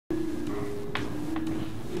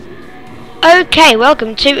Okay,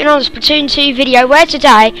 welcome to another Splatoon 2 video where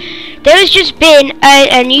today there has just been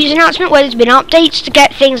a news announcement where there's been updates to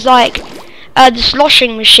get things like the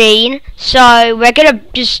sloshing machine, so we're going to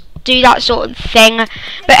just do that sort of thing.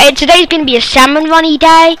 But today's going to be a salmon runny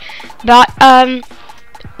day, but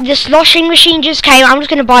the sloshing machine just came. I'm just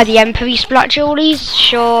going to buy the Emperor Splatullies,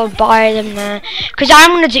 sure, buy them there, because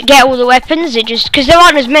I'm going to get all the weapons. It just because there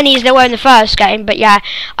aren't as many as there were in the first game, but yeah,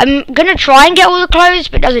 I'm going to try and get all the clothes,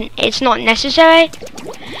 but it's not necessary.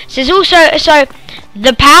 So there's also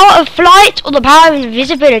the power of flight or the power of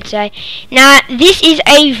invisibility. Now this is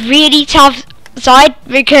a really tough side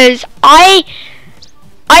because I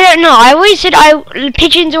don't know. I always said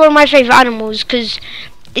pigeons are one of my favourite animals because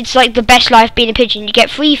it's like the best life being a pigeon. You get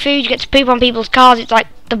free food, you get to poop on people's cars, it's like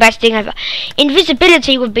the best thing ever.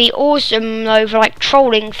 Invisibility would be awesome though for like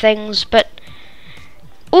trolling things, but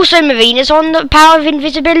also Marina's on the power of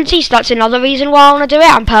invisibility, so that's another reason why I want to do it,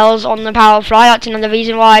 and Pearl's on the power of fly, that's another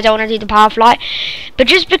reason why I don't want to do the power of flight. But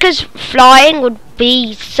just because flying would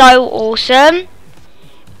be so awesome,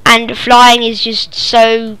 and flying is just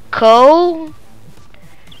so cool.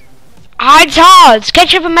 It's hard.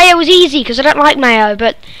 Ketchup and mayo was easy because I don't like mayo,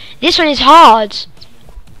 but this one is hard.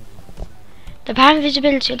 The power of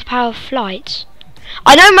invisibility or the power of flight?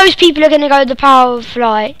 I know most people are going to go the power of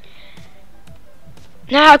flight.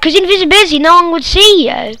 No, because invisibility, no one would see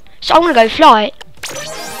you. So I'm going to go flight.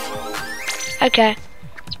 Okay.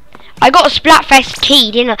 I got a Splatfest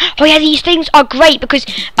key, didn't I? Oh yeah, these things are great because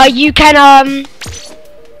you can,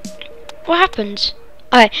 what happened?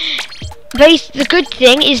 Okay. The good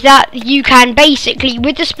thing is that you can basically,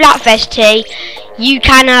 with the Splatfest tea, you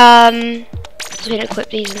can, I'm going to equip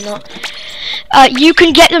these and not. You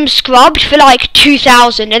can get them scrubbed for like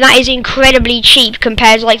 2,000, and that is incredibly cheap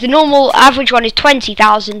compared to like the normal average one is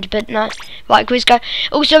 20,000, but no. Right, Quizco.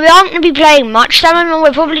 Also, we aren't going to be playing much Salmon, and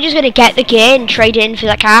we're probably just going to get the gear and trade it in for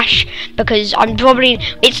the cash, because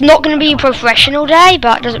it's not going to be a Profreshional day,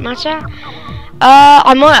 but it doesn't matter.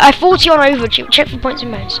 I'm 40 on overdue. Check for points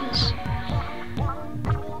and bonuses.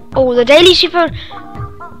 Oh, the daily super.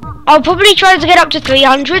 I'll probably try to get up to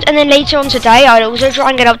 300, and then later on today I'll also try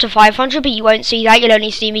and get up to 500, but you won't see that. You'll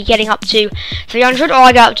only see me getting up to 300, or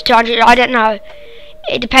I get up to 200. I don't know.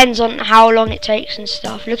 It depends on how long it takes and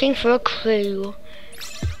stuff. Looking for a crew.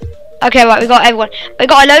 Okay, right, we got everyone. We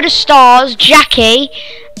got a load of stars. Jackie,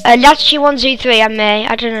 Latitude 123, and me.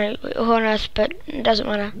 I don't know who on earth, but it doesn't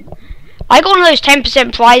matter. I got one of those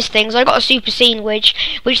 10% prize things. I got a super sandwich,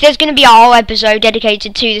 which there's going to be a whole episode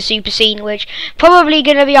dedicated to the super sandwich. Probably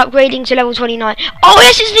going to be upgrading to level 29. Oh,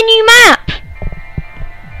 this is the new map!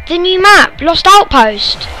 The new map, Lost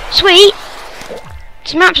Outpost. Sweet.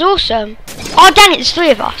 This map's awesome. Oh, damn it, there's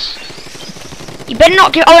 3 of us. You better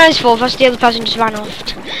not give. Oh, there's 4 of us. The other person just ran off.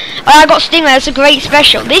 Oh, I got Stinger. That's a great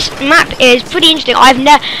special. This map is pretty interesting. I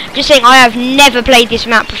have never played this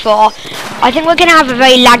map before. I think we're gonna have a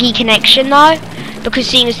very laggy connection though, because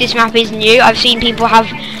seeing as this map is new, I've seen people have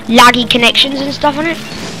laggy connections and stuff on it.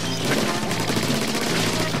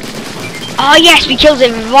 Oh yes, we killed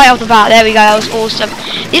him right off the bat. There we go. That was awesome.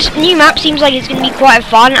 This new map seems like it's going to be quite a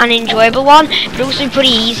fun and enjoyable one, but also pretty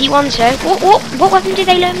easy one too. What weapon did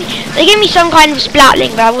they loan me? They gave me some kind of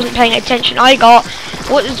splatling, but I wasn't paying attention. I got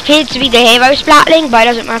what appeared to be the hero splatling, but it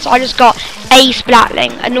doesn't matter. I just got a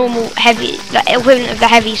splatling, a normal heavy, the equivalent of the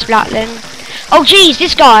heavy splatling. Oh jeez,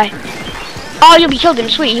 this guy. Oh, you'll be killed him.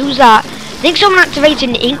 Sweet. Who's that? I think someone activated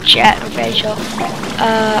an inkjet. I'm very sure.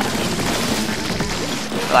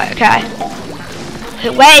 Right. Okay.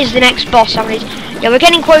 Where is the next boss? Yeah, we're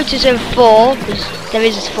getting quotas of 4 because there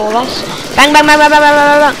is 4 of us. Bang, bang, bang, bang, bang, bang,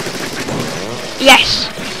 bang, bang. Yes.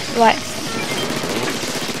 Right.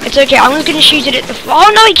 It's okay. I'm just gonna shoot it at the. Oh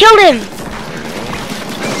no, he killed him.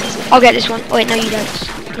 I'll get this one. Oh wait, no, you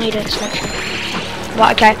don't. No, you don't. It's not true.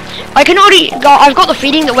 Right. Okay. I've got the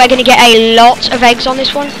feeling that we're gonna get a lot of eggs on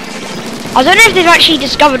this one. I don't know if they've actually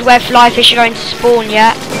discovered where fly fish are going to spawn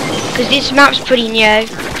yet, because this map's pretty new.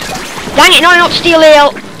 Dang it, no, not steel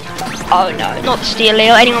eel. Oh no, not the steel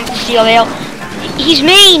eel, anyone but the steel eel. He's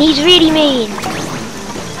mean, he's really mean.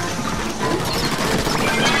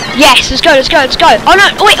 Yes, let's go, let's go, let's go. Oh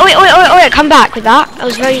no, wait, come back with that. That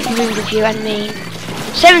was very rude of you and mean.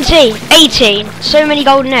 17, 18, so many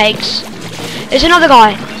golden eggs. There's another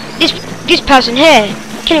guy. This person here.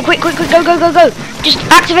 Kill him, quick, go. Just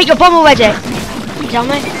activate your bomb already. You tell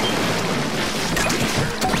me?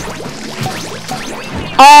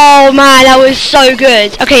 Oh man, that was so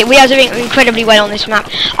good. Okay, we are doing incredibly well on this map.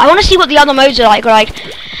 I want to see what the other modes are like.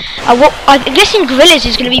 I'm guessing gorillas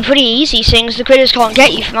is going to be pretty easy, seeing as the gorillas can't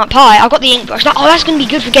get you from up high. I've got the ink brush. Oh, that's going to be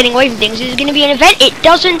good for getting away from things. Is it going to be an event? It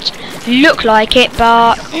doesn't look like it,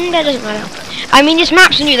 but that doesn't matter. I mean, this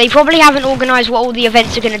map's new. They probably haven't organised what all the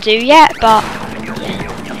events are going to do yet, but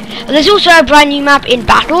yeah. There's also a brand new map in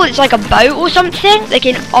battle. It's like a boat or something, like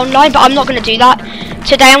in online, but I'm not going to do that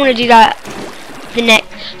today. I'm going to do that the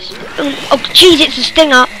next. Oh, jeez, it's a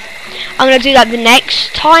stinger. I'm going to do that the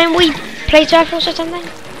next time we play Turf Force or something.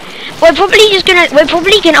 We're probably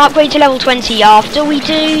gonna upgrade to level 20 after we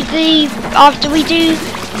do the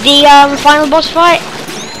final boss fight.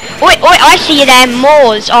 Wait, I see you there,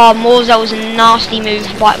 Moors. Oh, Moors, that was a nasty move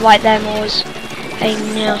right there, Moors. A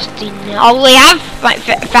nasty. Oh, we have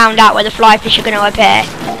found out where the fly fish are gonna appear.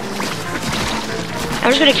 I'm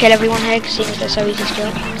just gonna kill everyone here, seeing as they're so easy to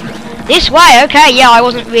kill. This way, okay, yeah, I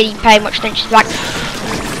wasn't really paying much attention to that.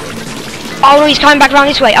 Oh no, he's coming back around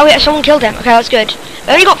this way. Oh yeah, someone killed him. Okay, that's good.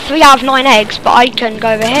 I only got 3 out of 9 eggs, but I can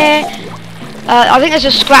go over here. I think there's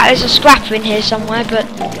a scrapper in here somewhere, but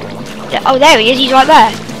oh, there he is. He's right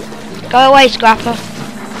there. Go away, scrapper.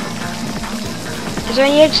 Is there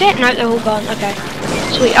any eggs here? No, they're all gone. Okay,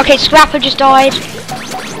 sweet. Okay, scrapper just died.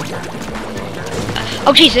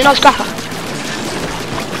 Oh jeez, there's no scrapper.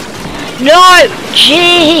 No,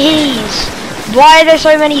 jeez. Why are there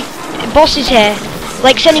so many bosses here?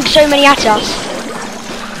 Like sending so many at us.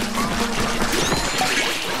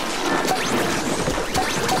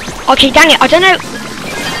 Okay, dang it, I don't know.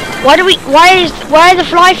 Why are the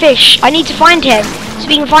fly fish? I need to find him so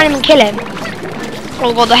we can find him and kill him.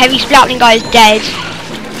 Oh god, the heavy sprouting guy is dead.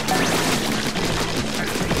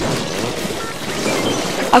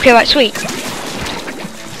 Okay, right, sweet.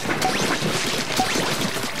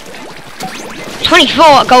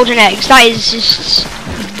 24 golden eggs, that is just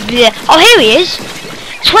bleh. Oh, here he is.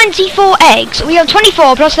 24 eggs. We have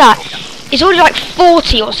 24 plus that. It's already like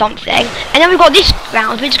 40 or something. And then we've got this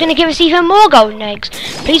round, which is going to give us even more golden eggs.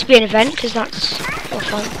 Please be an event, because that's more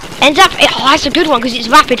fun. Ends up, oh, that's a good one, because it's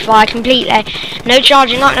rapid fire completely. No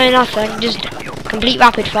charging up, no nothing. Just complete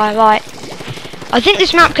rapid fire, right. I think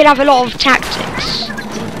this map could have a lot of tactics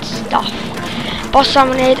and stuff. Boss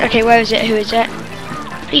summoned. Okay, where is it? Who is it?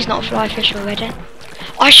 Please not a fly fish already.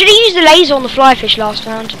 I should have used the laser on the fly fish last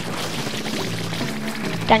round.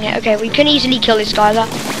 Dang it, okay, we can easily kill this guy though.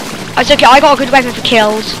 It's okay, I got a good weapon for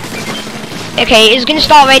kills. Okay, it's gonna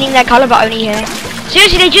start raining their colour, but only here.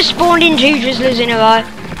 Seriously, they just spawned in 2 drizzlers in a row.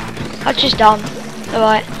 That's just dumb.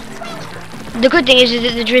 Alright. The good thing is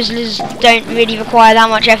that the drizzlers don't really require that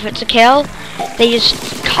much effort to kill. They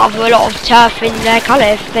just cover a lot of turf in their colour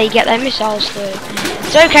if they get their missiles through.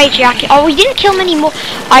 It's okay, Jack. Oh, we didn't kill many more.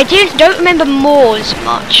 I don't remember Moors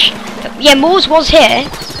much. But yeah, Moors was here.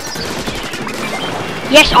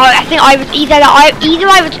 Yes, I think I would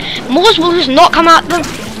Moors will just not come out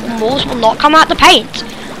the paint.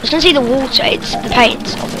 I was gonna see the water, it's the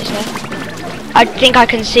paint, obviously. I think I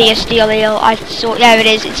can see a steel eel. I saw, there it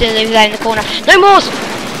is, it's over there in the corner. No Moors!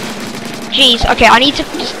 Jeez, okay, I need to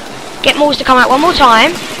just get Moors to come out one more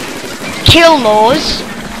time. Kill Moors.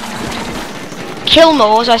 Kill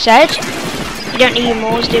Moors, I said. You don't need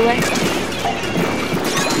Moors, do we?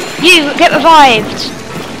 You get revived.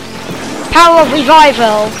 Power of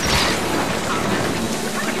revival.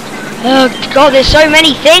 Oh god, there's so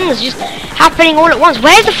many things just happening all at once.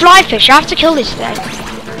 Where's the fly fish? I have to kill this thing.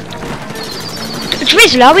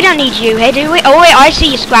 Drizzler, we don't need you here, do we? Oh wait, I see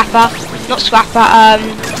you, Scrapper. Not Scrapper,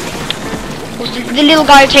 what's the little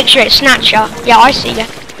guy who takes your hit? Snatcher. Yeah, I see you.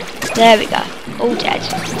 There we go. All dead.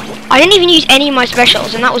 I didn't even use any of my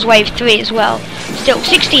specials, and that was wave 3 as well. Still,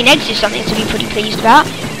 16 eggs is something to be pretty pleased about.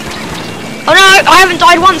 Oh no, I haven't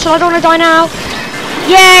died once, so I don't want to die now.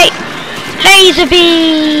 Yay! Laser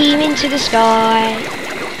beam into the sky.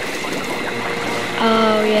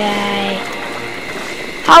 Oh, yay.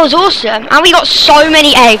 That was awesome. And we got so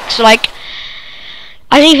many eggs, like,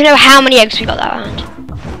 I don't even know how many eggs we got that round.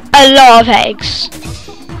 A lot of eggs.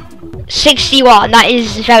 61, that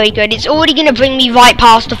is very good. It's already going to bring me right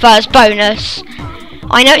past the first bonus.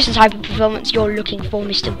 I know it's the type of performance you're looking for,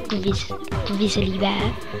 Mr. Grizzly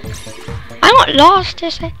Bear. I got last,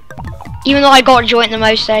 is it? Even though I got joint the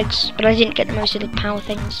most eggs, but I didn't get the most of the power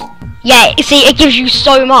things. Yeah, see, it gives you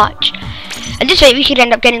so much. And this way we could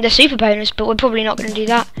end up getting the super bonus, but we're probably not going to do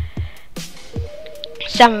that.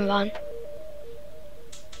 Salmon run.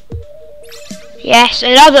 Yes,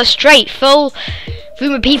 another straight full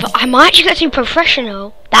room of people. I might actually get to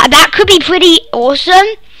Profreshional. That could be pretty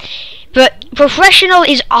awesome, but Profreshional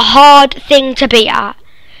is a hard thing to beat at.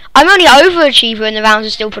 I'm only overachiever and the rounds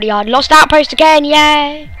are still pretty hard. Lost outpost again,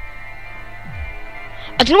 yay!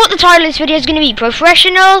 I don't know what the title of this video is going to be.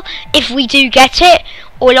 Profreshional, if we do get it,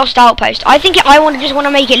 or Lost Outpost. I think I just want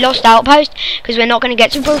to make it Lost Outpost because we're not going to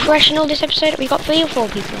get to Profreshional this episode. We got 3 or 4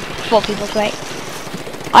 people. 4 people, great.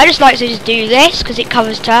 I just like to just do this because it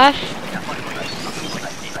covers turf.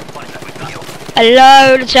 A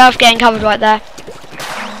load of turf getting covered right there.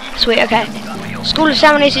 Sweet, okay. School of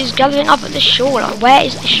Salmon is gathering up at the shoreline. Where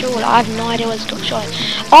is the shoreline? I have no idea where the shoreline is.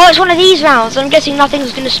 Oh, it's one of these rounds. I'm guessing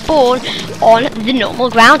nothing's going to spawn on the normal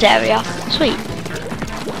ground area. Sweet.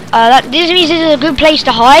 This means this is a good place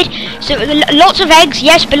to hide. So lots of eggs,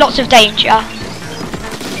 yes, but lots of danger.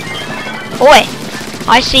 Oi,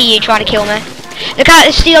 I see you trying to kill me. Look out,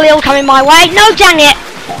 the steel eel coming my way. No, dang it!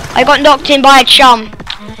 I got knocked in by a chum.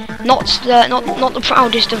 Not the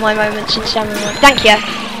proudest of my moments in Salmon. Thank you.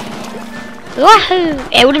 Wahoo!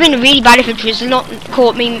 It would have been really bad if a drizzle not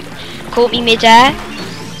caught me mid-air.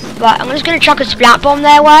 But I'm just gonna chuck a splat bomb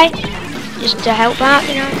their way, just to help out,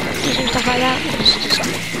 you know, do some stuff like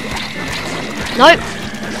that. Nope,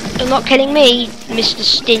 you're not killing me, Mr.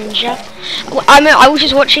 Stinger. I was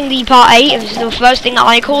just watching the part 8. It was the first thing that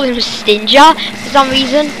I called him was Stinger for some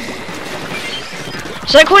reason.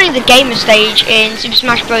 So I called him the gamer stage in Super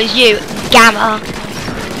Smash Bros. U, Gamma.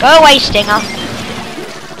 Go away, Stinger.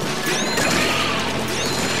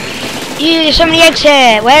 There's so many eggs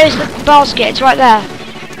here. Where is the basket? It's right there.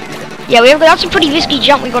 Yeah, that's a pretty risky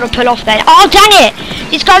jump we've got to pull off then. Oh, dang it!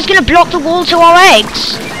 This guy's going to block the wall to our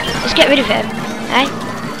eggs. Let's get rid of him.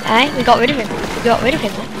 Hey, we got rid of him. We got rid of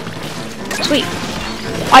him. Sweet.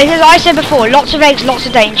 As I said before, lots of eggs, lots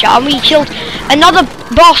of danger. And we killed another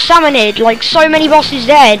boss salmonid. Like, so many bosses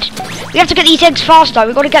dead. We have to get these eggs faster.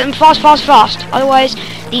 We've got to get them fast. Otherwise,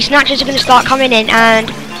 these snatchers are going to start coming in.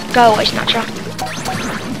 And go away, snatcher.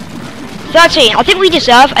 13. I think we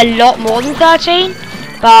deserve a lot more than 13,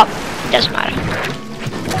 but it doesn't matter.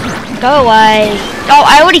 Go away. Oh,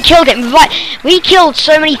 I already killed it. Right, we killed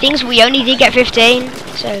so many things, but we only did get 15,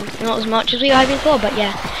 so not as much as we were hoping for. But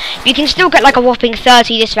yeah, you can still get like a whopping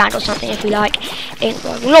 30 this round or something if we like.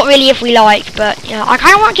 Well, not really if we like, but you know, I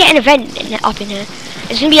kind of want to get an event up in here.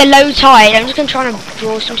 It's gonna be a low tide. I'm just gonna try and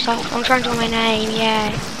draw some stuff. I'm trying to draw my name.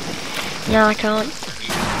 Yeah. No, I can't.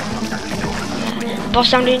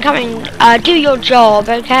 Boss, I'm incoming. Do your job,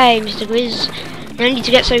 okay, Mr. Grizz. You don't need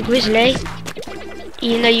to get so grizzly.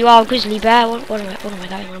 Even though you are a grizzly bear. What am I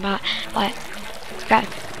going on about? Right. Okay.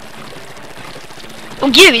 Oh,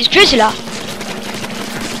 you, it's Drizzler.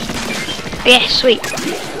 Yeah, sweet.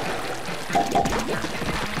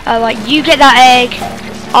 Right, you get that egg.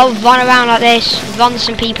 I'll run around like this, run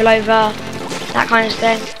some people over, that kind of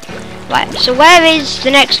thing. Right, so where is the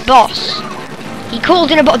next boss? He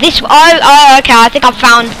called in about this. Oh, okay. I think I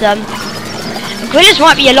found them. Gorillas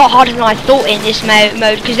might be a lot harder than I thought in this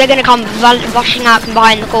mode because they're going to come rushing out from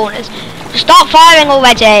behind the corners. Just start firing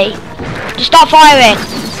already. Just start firing.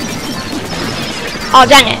 Oh,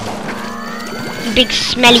 dang it! You big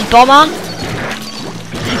smelly bomber.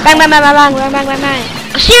 Bang, bang, bang, bang, bang, bang, bang, bang.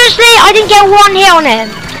 Seriously, I didn't get 1 hit on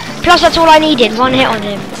him. Plus, that's all I needed. 1 hit on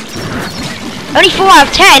him. Only 4 out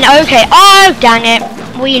of 10. Okay. Oh, dang it.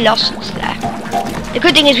 We lost there. The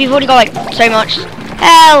good thing is we've already got like so much.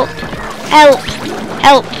 Help! Help!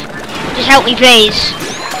 Help! Just help me, please.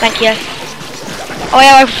 Thank you. Oh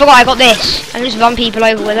yeah, I forgot I got this. I just run people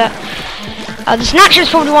over with it. The Snatcher is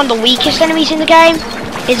probably one of the weakest enemies in the game.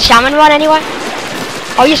 It's Salmon Run anyway.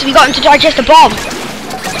 Oh yes, we got him to digest a bomb.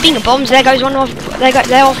 Speaking of bombs, there goes one off.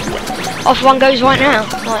 They're off one goes right now.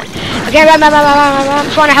 Right. Okay, I'm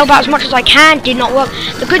trying to help out as much as I can. Did not work.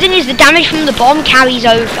 The good thing is the damage from the bomb carries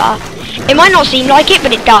over. It might not seem like it,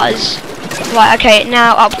 but it does. Right, okay,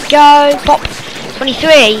 now up we go. Pop.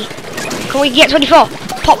 23. Can we get 24?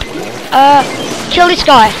 Pop. Kill this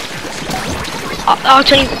guy. Oh,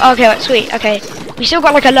 20. Okay, right, sweet. Okay. We still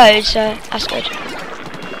got like a load, so that's good.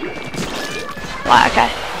 Right, okay.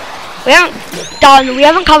 We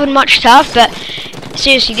haven't covered much turf, but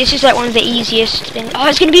seriously, this is like one of the easiest things. Oh,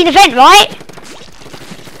 it's going to be an event, right?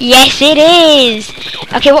 Yes, it is.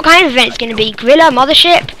 Okay, what kind of event it's going to be? Gorilla,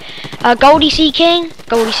 Mothership, Goldie Sea King.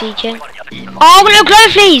 Goldie Sea King. Oh, no, glow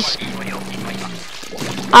fleas!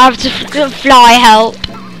 I have to fly help.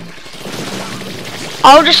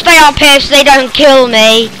 I'll just stay up here so they don't kill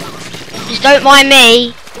me. Just don't mind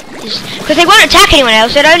me. Because they won't attack anyone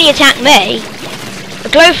else, they'd only attack me. The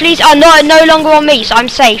glow fleas are no longer on me, so I'm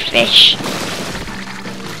safe, fish.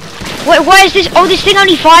 Wait, why is this? Oh, this thing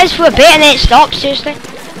only fires for a bit and then it stops, seriously?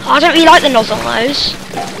 Oh, I don't really like the nozzle on those.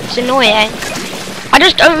 It's annoying. I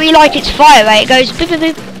just don't really like its fire rate. It goes boop, boop,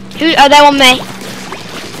 boop. Who? Oh, they're on me.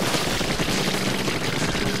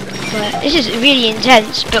 But this is really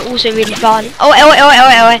intense, but also really fun. Oh,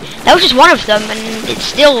 that was just one of them, and it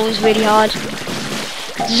still was really hard.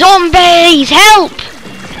 Zombies, help!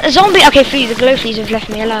 a zombie. Okay, the glow fleas have left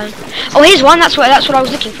me alone. Oh, here's one. That's what I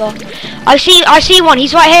was looking for. I see one.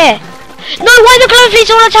 He's right here. No, why the glow fleas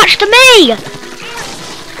all attached to me?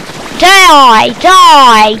 Die!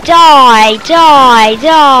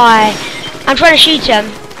 I'm trying to shoot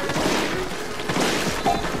him.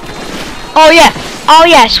 Oh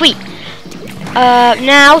yeah, sweet.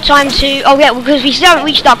 Now time to. Oh yeah, because we still haven't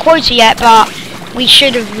reached our quota yet, but we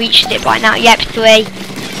should have reached it by now. Yep, 3.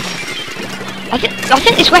 I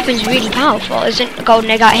think this weapon's really powerful. There's a golden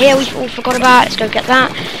egg out here we all forgot about. Let's go get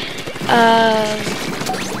that.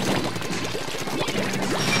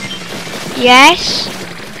 Yes.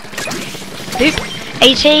 Boop.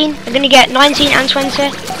 18. I'm gonna get 19 and 20.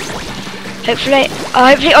 Hopefully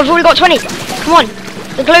I've already got 20. Come on.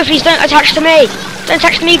 The glow fleas don't attach to me. Don't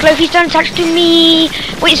attach to me, glow fleas don't attach to me.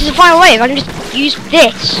 Wait, this is the final wave. I can just use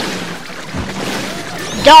this.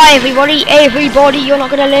 Die, everybody. Everybody, you're not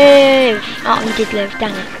gonna live. Oh, he did live,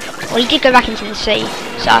 dang it. Well, he did go back into the sea,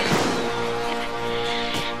 so.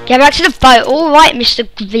 Get back to the boat. Alright, Mr.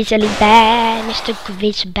 Grizzly Bear. Mr.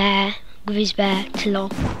 Grizzbear. Grizzbear,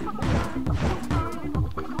 Tlon.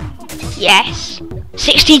 Yes.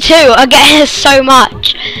 62. Again, so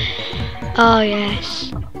much. Oh,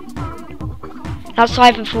 yes. That's the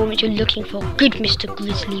type of performance you're looking for. Good, Mr.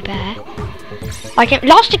 Grizzly Bear. I can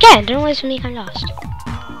last again. Don't know why this one can last.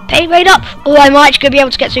 Pay rate up. Oh, I might be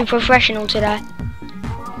able to get through Profreshional today.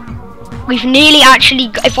 We've nearly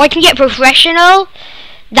actually. If I can get Profreshional,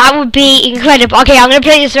 that would be incredible. Okay, I'm gonna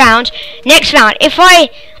play this round. Next round, if I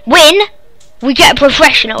win, we get a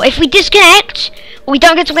Profreshional. If we disconnect, or we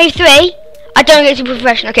don't get to wave 3, I don't get to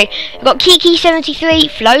Profreshional. Okay, we've got Kiki 73,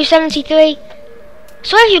 Flo 73.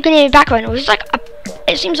 Sorry if you can hear me background noise. It's like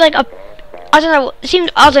it seems like a. I don't know.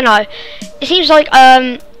 I don't know. It seems like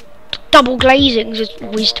double glazing just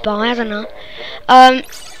whizzed by. I don't know.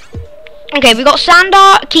 Okay, we got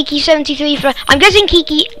Sandar, Kiki 73. Flo. I'm guessing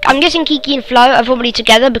Kiki and Flo are probably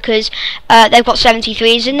together because they've got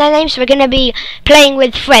 73s in their names. So we're gonna be playing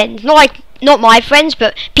with friends, not my friends,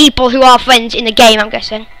 but people who are friends in the game. I'm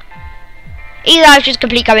guessing. Either that's just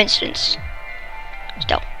complete coincidence.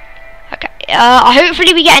 Still. Okay.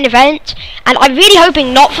 Hopefully we get an event, and I'm really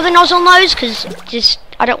hoping not for the nozzle nose, because just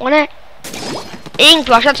I don't want it. Ink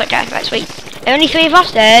brush, that's okay. That's sweet. There are only 3 of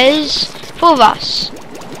us. There's 4 of us.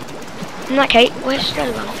 In that case, where's the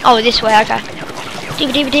other one? Oh, this way. Okay.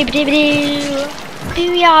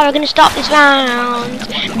 Booyah! We're gonna start this round.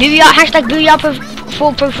 Booyah! Hashtag booyah for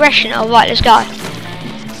Profreshional. Right, let's go.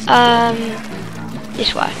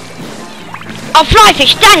 This way. Oh, fly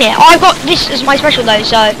fish! Dang it! Oh, I've got this as my special though,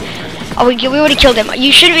 so. Oh, we already killed him.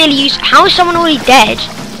 You shouldn't really use. How is someone already dead?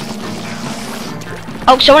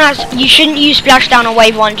 Oh, someone has. You shouldn't use splashdown on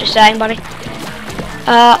wave 1. Just saying, buddy.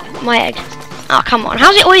 My egg. Oh, come on.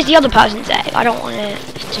 How's it always the other person's egg? I don't want it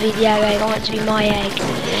to be the egg. I want it to be my egg.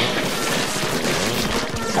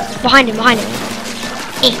 Behind him. Oi,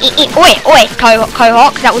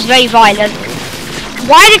 Cohawk. That was very violent.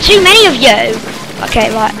 Why are there too many of you? Okay,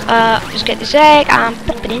 right. Let's get this egg and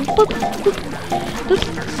pop it in. Boop, boop,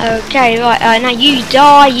 boop. Okay, right. Now you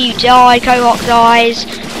die. Cohawk dies.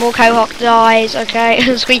 More Cohawk dies. Okay,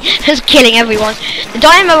 it's killing everyone. The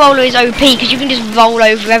Dynamo Roller is OP because you can just roll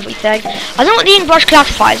over everything. I don't know what the ink brush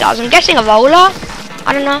classifies as. I'm guessing a roller.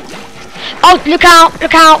 I don't know. Oh, look out!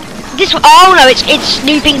 This one. Oh no, it's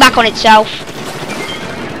snooping back on itself.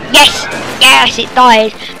 Yes, it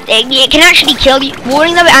died. It can actually kill you.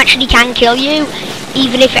 Warning though, it actually can kill you,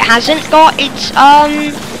 even if it hasn't got its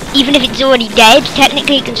even if it's already dead.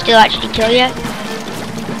 Technically, it can still actually kill you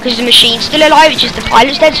because the machine's still alive. It's just the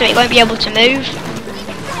pilot's dead, so it won't be able to move.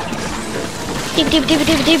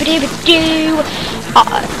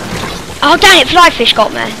 Oh damn it! Flyfish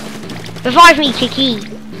got me. Revive me, Kiki.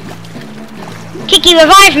 Kiki,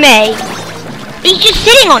 revive me. He's just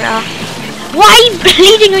sitting on her. Why are you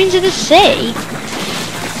leading her into the sea?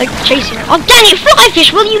 Like chasing her. Oh dang it,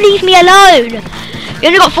 Flyfish, will you leave me alone? You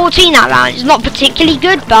only got 14 that round. It's not particularly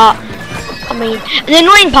good, but I mean, the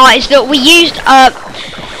annoying part is that we used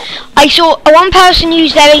I saw one person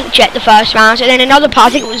use their inkjet the first round, and then another part, I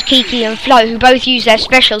think it was Kiki and Flo, who both used their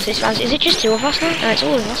specials this round. Is it just 2 of us now? No, it's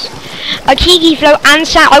all of us. Kiki, Flo, and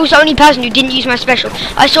Sam. I was the only person who didn't use my special.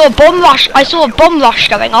 I saw a bomb rush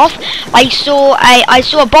going off. I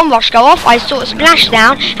saw a bomb rush go off. I saw a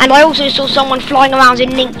splashdown, and I also saw someone flying around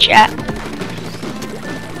in an inkjet.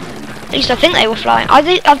 At least I think they were flying. I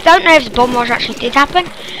don't know if the bomb rush actually did happen.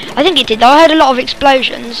 I think it did though. I heard a lot of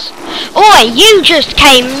explosions. Oi, you just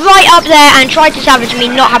came right up there and tried to savage me,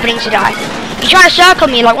 not happening today. You're trying to circle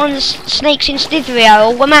me like one of the snakes in Stithrio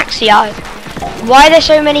or Wamaxio. Why are there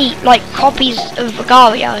so many like copies of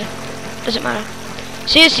Vigario? Doesn't matter.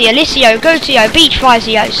 Seriously, Alicio, Gotio, Beach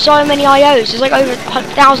Fizio, so many IOs. There's like over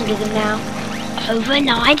 1,000 of them now. Over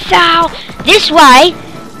 9,000. This way.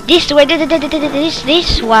 This way.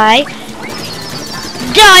 This way.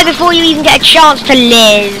 Die before you even get a chance to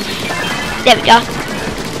live. There we go.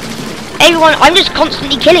 Everyone, I'm just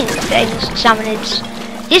constantly killing things, salmonids.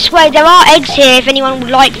 This way, there are eggs here if anyone would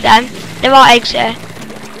like them. There are eggs here.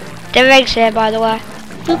 There are eggs here, by the way.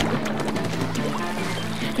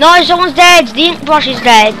 No, someone's dead. The ink brush is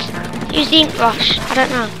dead. Use the ink brush. I don't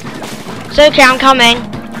know. It's okay, I'm coming.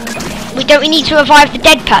 We need to revive the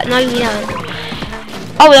dead cat. No, we don't.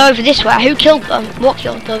 Oh, we're over this way. Who killed them? What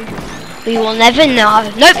killed them? We will never know.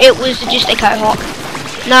 Nope, it was just a cohawk.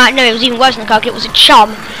 No, it was even worse than a cohawk. It was a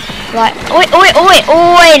chum. Right. Oi, oi, oi,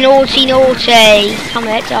 oi, naughty, naughty. Come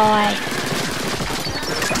here, die.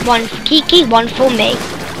 One for Kiki, one for me.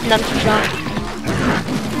 None for Fly.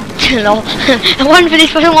 Lol. One for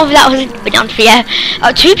this person, one for that one. But none for you.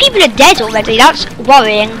 2 people are dead already. That's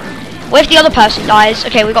worrying. What if the other person dies?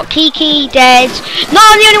 Okay, we've got Kiki dead. No,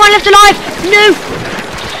 I'm the only one left alive. No.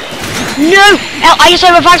 No. I just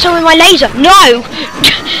revived someone with my laser. No.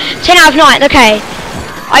 10 out of 9. Okay.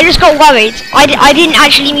 I just got worried. I didn't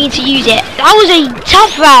actually mean to use it. That was a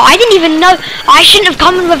tough round. I didn't even know. I shouldn't have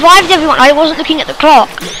come and revived everyone. I wasn't looking at the clock.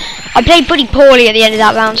 I played pretty poorly at the end of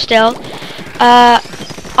that round still.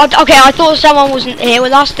 Okay, I thought someone wasn't here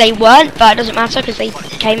with us. They weren't, but it doesn't matter because they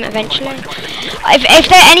came eventually. If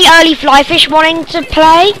there are any early fly fish wanting to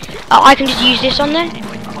play, I can just use this on them.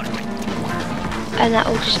 And that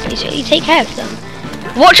will just basically take care of them.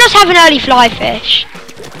 Watch us have an early fly fish.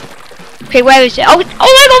 Okay, where is it? Oh my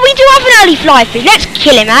god, we do have an early fly fish. Let's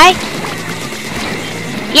kill him, eh?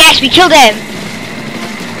 Yes, we killed him.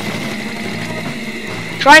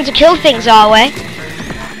 Trying to kill things, are we?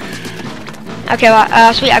 Okay,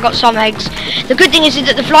 right, sweet, I got some eggs. The good thing is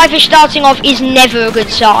that the fly fish starting off is never a good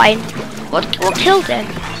sign. What killed him?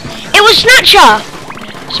 It was Snatcher!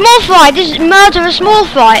 Small fry, this is murder a small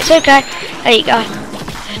fry. It's okay. There you go.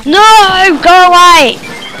 No! Go away!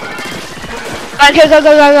 Right, go, go,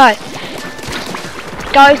 go, go, go.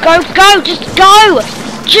 Go, go, go! Just go!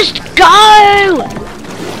 Just go!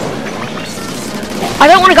 I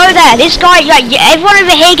don't want to go there. This guy, like, everyone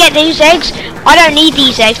over here get these eggs. I don't need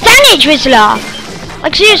these eggs. Dang it, Drizzler!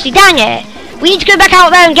 Like, seriously, dang it. We need to go back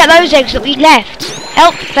out there and get those eggs that we left.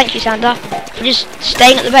 Help. Thank you, Sander, for just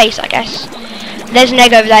staying at the base, I guess. There's an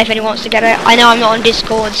egg over there if anyone wants to get it. I know I'm not on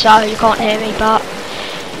Discord, so you can't hear me, but...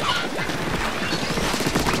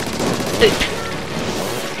 Boop.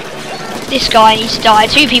 This guy needs to die.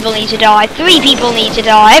 2 people need to die. 3 people need to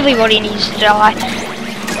die. Everybody needs to die.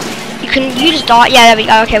 You just die. Yeah, there we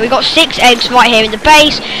go. Okay, we've got 6 eggs right here in the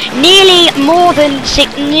base. Nearly more than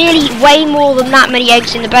 6, nearly way more than that many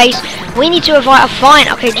eggs in the base. We need to revive. Fine.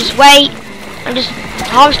 Okay, just wait. I'm just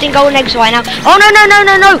harvesting golden eggs right now. Oh no, no, no,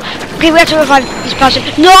 no, no. Okay, we have to revive this person.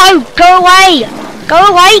 No, go away.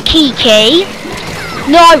 Go away, Kiki.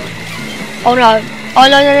 No. Oh no. Oh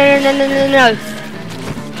no, no, no, no, no, no, no.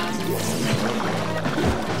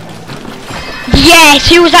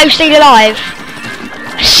 Yes, who was that who stayed alive?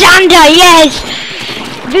 Sander, yes!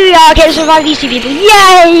 We are going to survive these 2 people.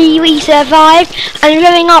 Yay! We survived! And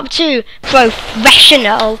going up to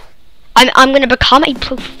Profreshional. I'm going to become a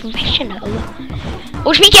Profreshional.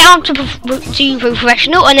 Watch me get up to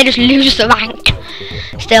Profreshional and then just lose the rank.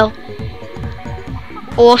 Still.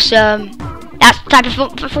 Awesome. That's the type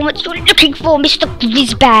of performance you're looking for, Mr.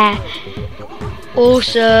 Grizzbear.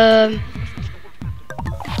 Awesome.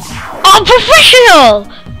 Oh,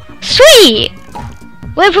 Profreshional! Sweet!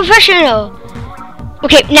 We're Profreshional.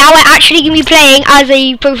 Okay, now we're actually gonna be playing as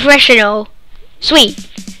a Profreshional. Sweet.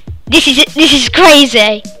 This is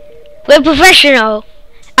crazy. We're Profreshional.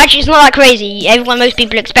 Actually, it's not that crazy. Most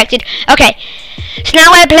people expected. Okay, so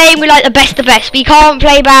now we're playing with like the best of best. We can't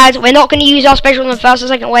play bad. We're not going to use our special in the first and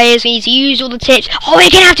second ways. We need to use all the tips. Oh, we're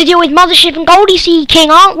going to have to deal with Mothership and Goldie Sea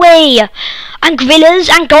King, aren't we? And Gorillas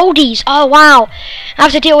and Goldies. Oh wow. I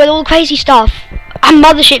have to deal with all the crazy stuff. And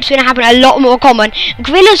Mothership's going to happen a lot more common.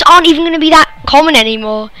 Gorillas aren't even going to be that common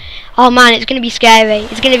anymore. Oh man, it's going to be scary.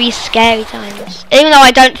 It's going to be scary times. Even though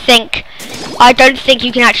I don't think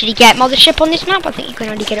you can actually get Mothership on this map. I think you can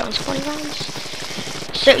only get it on spawning rounds.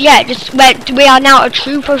 So yeah, we are now a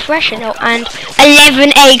true Profreshional, and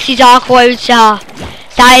 11 eggs is our quota.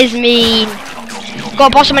 That is mean.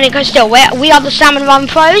 Got a boss minute go still. We are the Salmon Run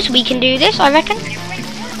pros. We can do this, I reckon.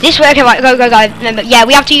 This way, okay, right, go, go, go. Remember, yeah,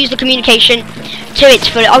 we have to use the communication to its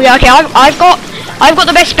full. Oh yeah, okay, I've got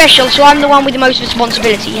the best special, so I'm the one with the most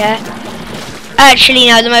responsibility here. Actually,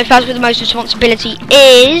 no, the person with the most responsibility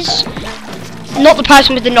is Not the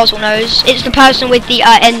person with the nozzle nose. It's the person with the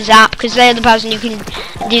end zap, because they're the person who can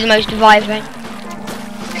do the most reviving.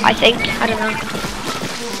 I think. I don't know.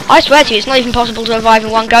 I swear to you, it's not even possible to revive in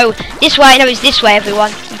one go. This way. No, it's this way,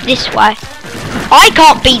 everyone. This way. I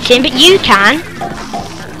can't beat him, but you can.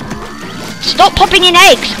 Stop popping in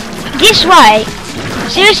eggs. This way.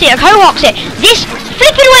 Seriously, a co-op's it. This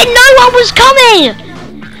flipping way, no one was coming.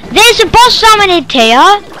 There's a boss summoned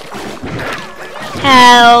here.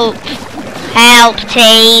 Help. Help,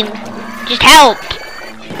 team. Just help.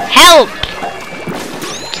 Help.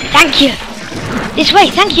 Thank you. This way,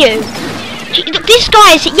 thank you. This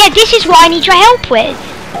guy is, yeah, this is what I need your help with.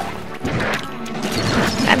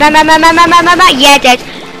 Yeah, dead.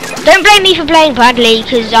 Don't blame me for playing badly,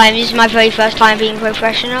 because this is my very first time being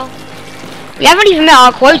professional. We haven't even met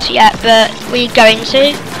our quota yet, but we're going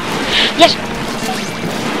to. Yes.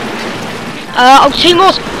 Oh, 2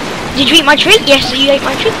 more. Did you eat my treat? Yes, you ate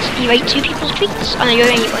my treat. You ate 2 people's treats. Oh no, you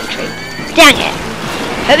only ate 1 treat. Dang it.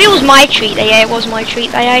 Hope it was my treat they ate. It was my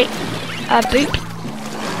treat they ate. Boop.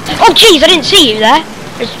 Oh jeez, I didn't see you there.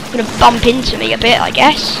 It's gonna bump into me a bit, I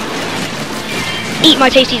guess. Eat my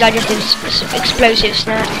tasty digestive explosive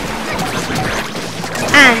snack.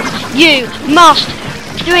 And you must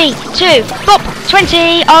 3, 2, bop,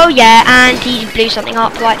 20. Oh yeah, and he blew something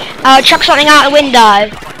up. Right, chuck something out the window.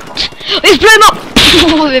 It blew him up.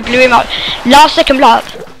 It blew him up. Last second blow up.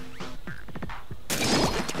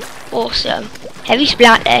 Awesome. Heavy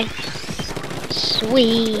splat there.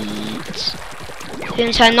 Sweet. It's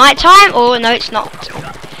going to turn night time, or no, it's not.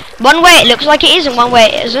 One way it looks like it is, and one way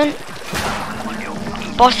it isn't.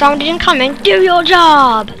 Boss sound isn't coming. Do your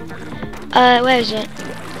job. Where is it?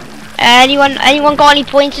 Anyone got any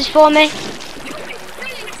pointers for me?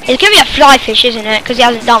 It's gonna be a fly fish, isn't it? Because he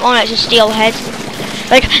hasn't dumped on it. It's a steelhead.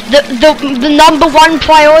 Like the number 1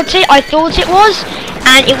 priority, I thought it was,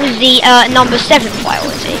 and it was the number 7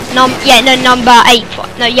 priority. Number 8.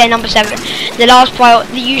 No, yeah, number 7. The last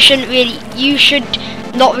priority. You should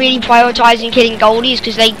not really prioritize in killing goldies,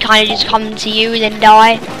 because they kind of just come to you and then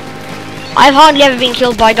die. I've hardly ever been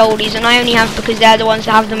killed by goldies, and I only have because they're the ones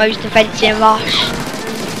that have the most defensive rush.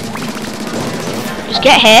 Just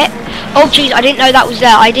get hit. Oh jeez, I didn't know that was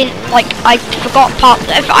there. I forgot part.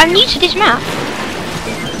 I'm new to this map.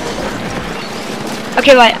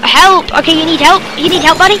 Okay, right. Help. Okay, you need help. You need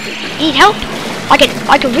help, buddy. You need help. I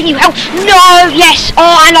can bring you help. No. Yes.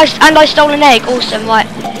 Oh, and I stole an egg. Awesome. Right.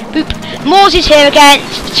 Boop. Moors is here again.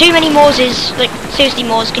 Too many Moorses. Like seriously,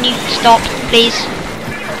 Moors. Can you stop, please?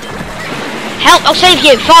 Help. I'll save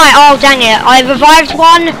you. Fine. Oh, dang it. I revived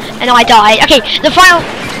one and I died. Okay. The final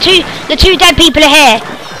the 2 dead people are here.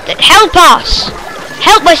 Help us.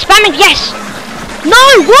 Help. We're spamming. Yes. No.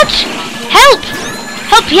 What? Help.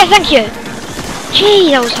 Help. Yeah. Thank you.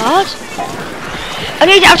 Gee, that was hard.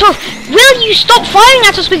 Okay, will you stop firing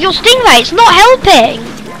at us with your stingray? It's not helping.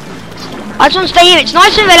 I just want to stay here. It's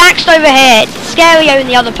nice and relaxed over here. It's scarier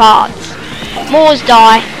in the other parts. Moors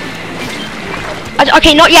die.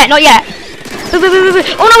 Okay, not yet, not yet.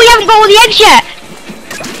 Oh no, we haven't got all the eggs yet.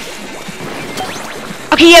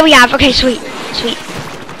 Okay, yeah, we have. Okay, sweet, sweet.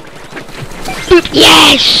 Boop.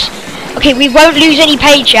 Yes. Okay, we won't lose any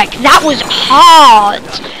paycheck. That was hard.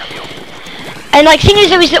 And like, thing is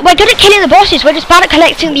though, is that we're good at killing the bosses. We're just bad at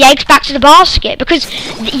collecting the eggs back to the basket, because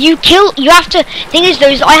you have to. Thing is though,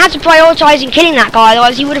 is I had to prioritize in killing that guy,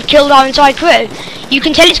 otherwise he would have killed our entire crew. You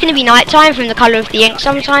can tell it's going to be nighttime from the colour of the ink.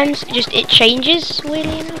 Sometimes it changes.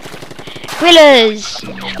 Weirdly enough. Grillers,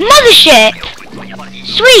 mothership,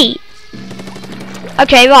 sweet.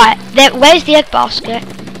 Okay, right. Where's the egg basket?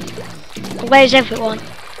 Where's everyone?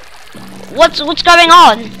 What's going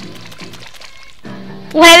on?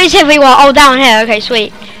 Where is everyone? Oh, down here. Okay,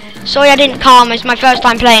 sweet. Sorry I didn't come. It's my first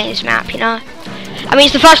time playing this map, you know. I mean,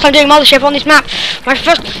 it's the first time doing mothership on this map. My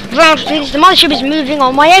first round, the mothership is moving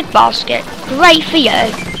on my egg basket. Great for you.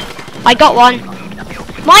 I got one.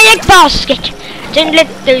 My egg basket. Don't let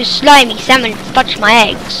those slimy salmon touch my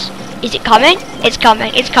eggs. Is it coming? It's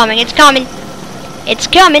coming. It's coming. It's coming. It's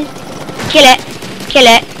coming. Kill it. Kill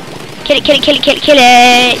it. Kill it. Kill it. Kill it. Kill it. Kill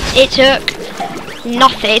it. It took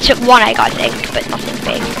nothing. It took 1 egg, I think, but nothing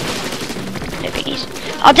big. No biggies.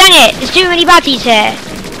 Oh, dang it. There's too many baddies here.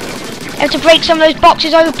 I have to break some of those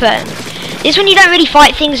boxes open. This one you don't really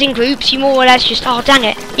fight things in groups. You more or less just... Oh, dang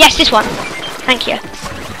it. Yes, this one. Thank you.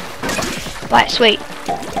 Right, sweet.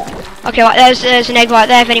 Okay, right, there's an egg right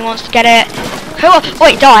there if anyone wants to get it. Cool.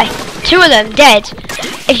 Wait, die. 2 of them, dead.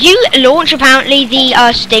 If you launch, apparently, the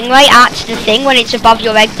stingray at the thing when it's above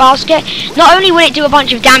your egg basket, not only will it do a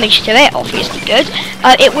bunch of damage to it, obviously good,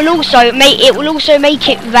 it will also make it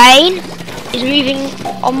rain is moving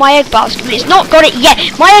on my egg basket, but it's not got it yet.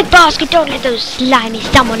 My egg basket, don't let those slimy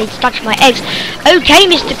someone's touch my eggs. Okay,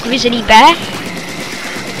 Mr. Grizzly Bear.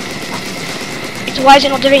 So why is it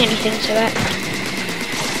not doing anything to it?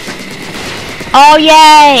 Oh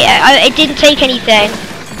yay! It didn't take anything.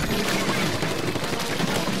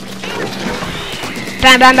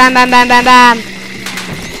 Bam, bam, bam, bam, bam, bam, bam.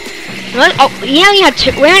 Oh, we only had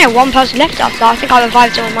two. We only had one person left after. I think I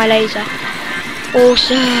revived him with my laser.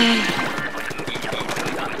 Awesome.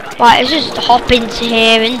 Right, let's just hop into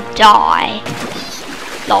here and die.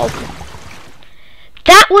 Lol.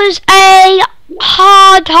 That was a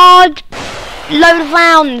hard load of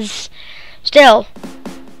rounds. Still.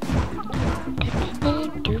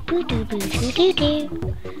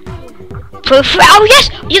 Oh yes,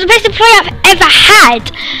 you're the best player I've ever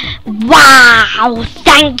had. Wow,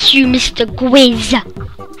 thank you, Mr. Quiz.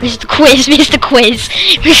 Mr. Quiz, Mr. Quiz,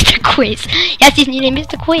 Mr. Quiz. Yes, his new name,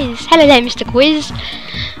 Mr. Quiz. Hello there, Mr. Quiz.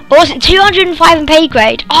 Awesome, 205 in pay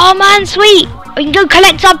grade. Oh man, sweet. We can go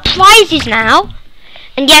collect our prizes now.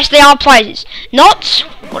 And yes, they are prizes, not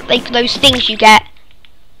what those things you get.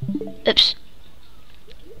 Oops.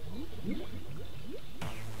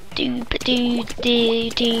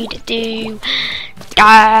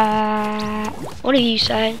 What are you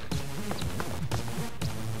saying?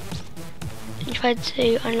 You tried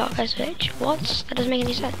to unlock a switch. What? That doesn't make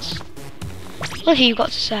any sense. What have you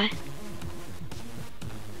got to say?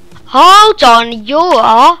 Hold on, you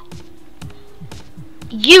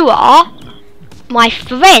are my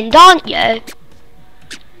friend, aren't you?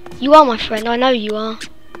 You are my friend, I know you are.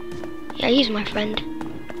 Yeah, he's my friend.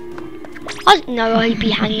 I didn't know I'd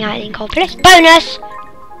be hanging out in Confidence. Bonus!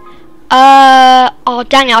 Oh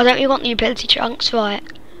dang it, I don't really want the ability chunks, right.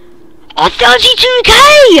 Oh,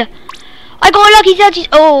 32k! I got a lucky 30,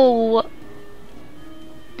 oh.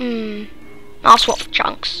 I'll swap for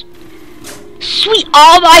chunks. Sweet,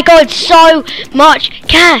 oh my god, so much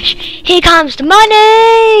cash. Here comes the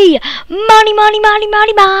money. Money, money, money,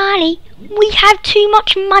 money, money. We have too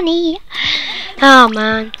much money. Oh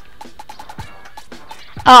man.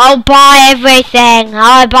 I'll buy everything.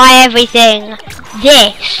 I'll buy everything.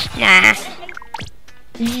 This. Nah.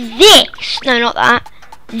 This. No, not that.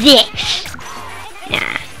 This.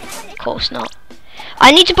 Nah. Of course not.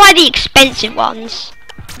 I need to buy the expensive ones.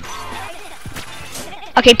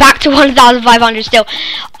 Okay, back to 1,500 still.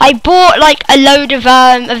 I bought like a load of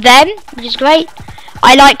them, which is great.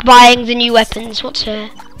 I like buying the new weapons. What's here?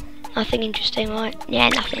 Nothing interesting, right? Yeah,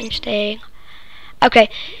 nothing interesting. Okay,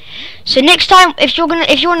 so next time, if you're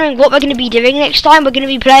wondering what we're gonna be doing next time, we're gonna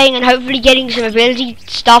be playing and hopefully getting some ability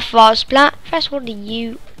stuff for our Splatfest. What are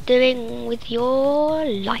you doing with your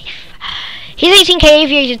life? Here's 18k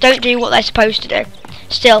aviators don't do what they're supposed to do.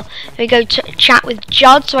 Still, let me go chat with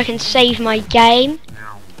Judd so I can save my game.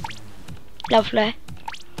 Lovely.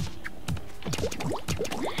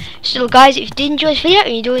 Still, guys, if you did enjoy this video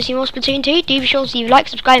and you do want to see more Splatoon 2, do be sure to leave a like,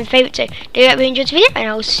 subscribe, and favourite too. Do hope you enjoyed this video, and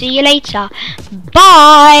I will see you later.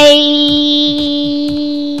 Bye!